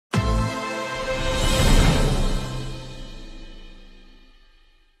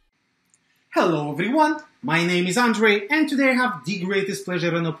Hello everyone, my name is Andre and today I have the greatest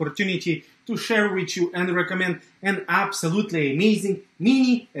pleasure and opportunity to share with you and recommend an absolutely amazing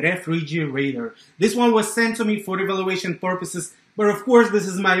mini refrigerator. This one was sent to me for evaluation purposes, but of course this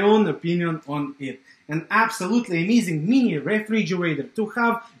is my own opinion on it. An absolutely amazing mini refrigerator to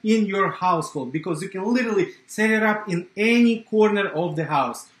have in your household because you can literally set it up in any corner of the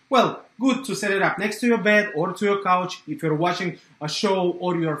house. Well, good to set it up next to your bed or to your couch. If you're watching a show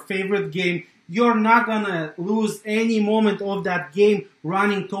or your favorite game, you're not gonna lose any moment of that game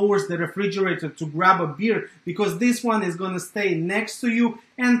running towards the refrigerator to grab a beer because this one is gonna stay next to you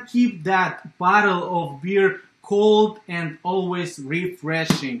and keep that bottle of beer cold and always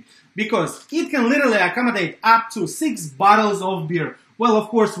refreshing because it can literally accommodate up to 6 bottles of beer. Well, of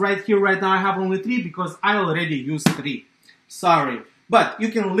course, right here, right now, I have only 3 because I already used 3. Sorry. But you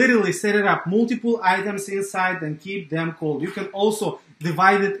can literally set it up multiple items inside and keep them cold. You can also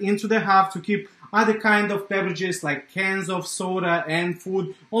divide it into the half to keep other kind of beverages like cans of soda and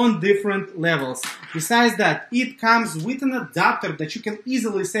food on different levels. Besides that, it comes with an adapter that you can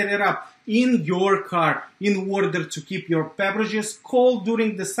easily set it up in your car in order to keep your beverages cold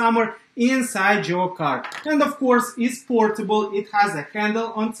during the summer inside your car. And of course, it's portable. It has a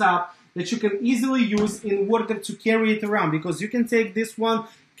handle on top that you can easily use in order to carry it around because you can take this one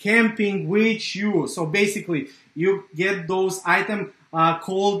camping with you. So basically, you get those items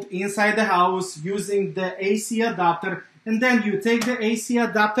cold inside the house using the AC adapter, and then you take the AC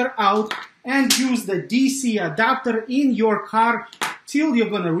adapter out and use the DC adapter in your car till you're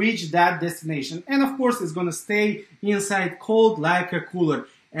gonna reach that destination. And of course, it's gonna stay inside cold like a cooler.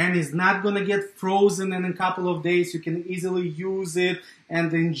 And it's not gonna get frozen in a couple of days. You can easily use it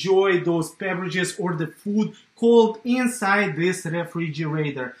and enjoy those beverages or the food cold inside this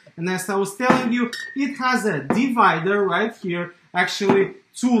refrigerator. And as I was telling you, it has a divider right here, actually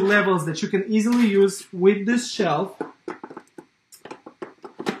 2 levels that you can easily use with this shelf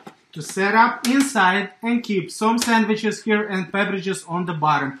to set up inside and keep some sandwiches here and beverages on the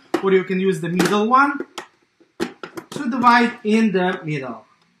bottom. Or you can use the middle one to divide in the middle.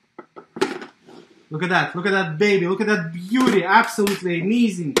 Look at that baby, look at that beauty, absolutely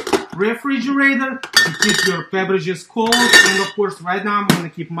amazing refrigerator to keep your beverages cold. And of course, right now I'm gonna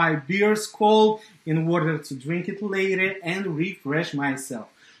keep my beers cold in order to drink it later and refresh myself.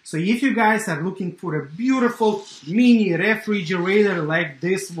 So if you guys are looking for a beautiful mini refrigerator like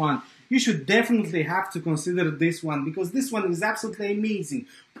this one, you should definitely have to consider this one because this one is absolutely amazing.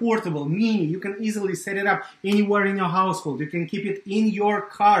 Portable, mini, you can easily set it up anywhere in your household. You can keep it in your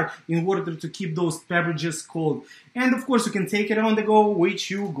car in order to keep those beverages cold. And of course, you can take it on the go with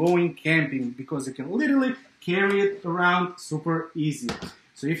you going camping because you can literally carry it around super easy.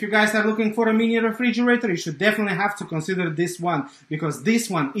 So if you guys are looking for a mini refrigerator, you should definitely have to consider this one because this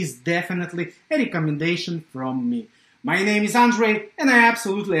one is definitely a recommendation from me. My name is Andre and I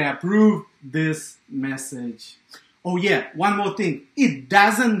absolutely approve this message. Oh yeah, one more thing. It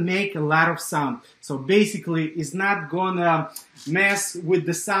doesn't make a lot of sound. So basically, it's not gonna mess with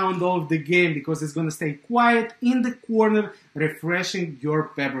the sound of the game because it's gonna stay quiet in the corner, refreshing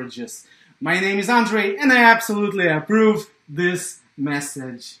your beverages. My name is Andre and I absolutely approve this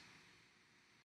message.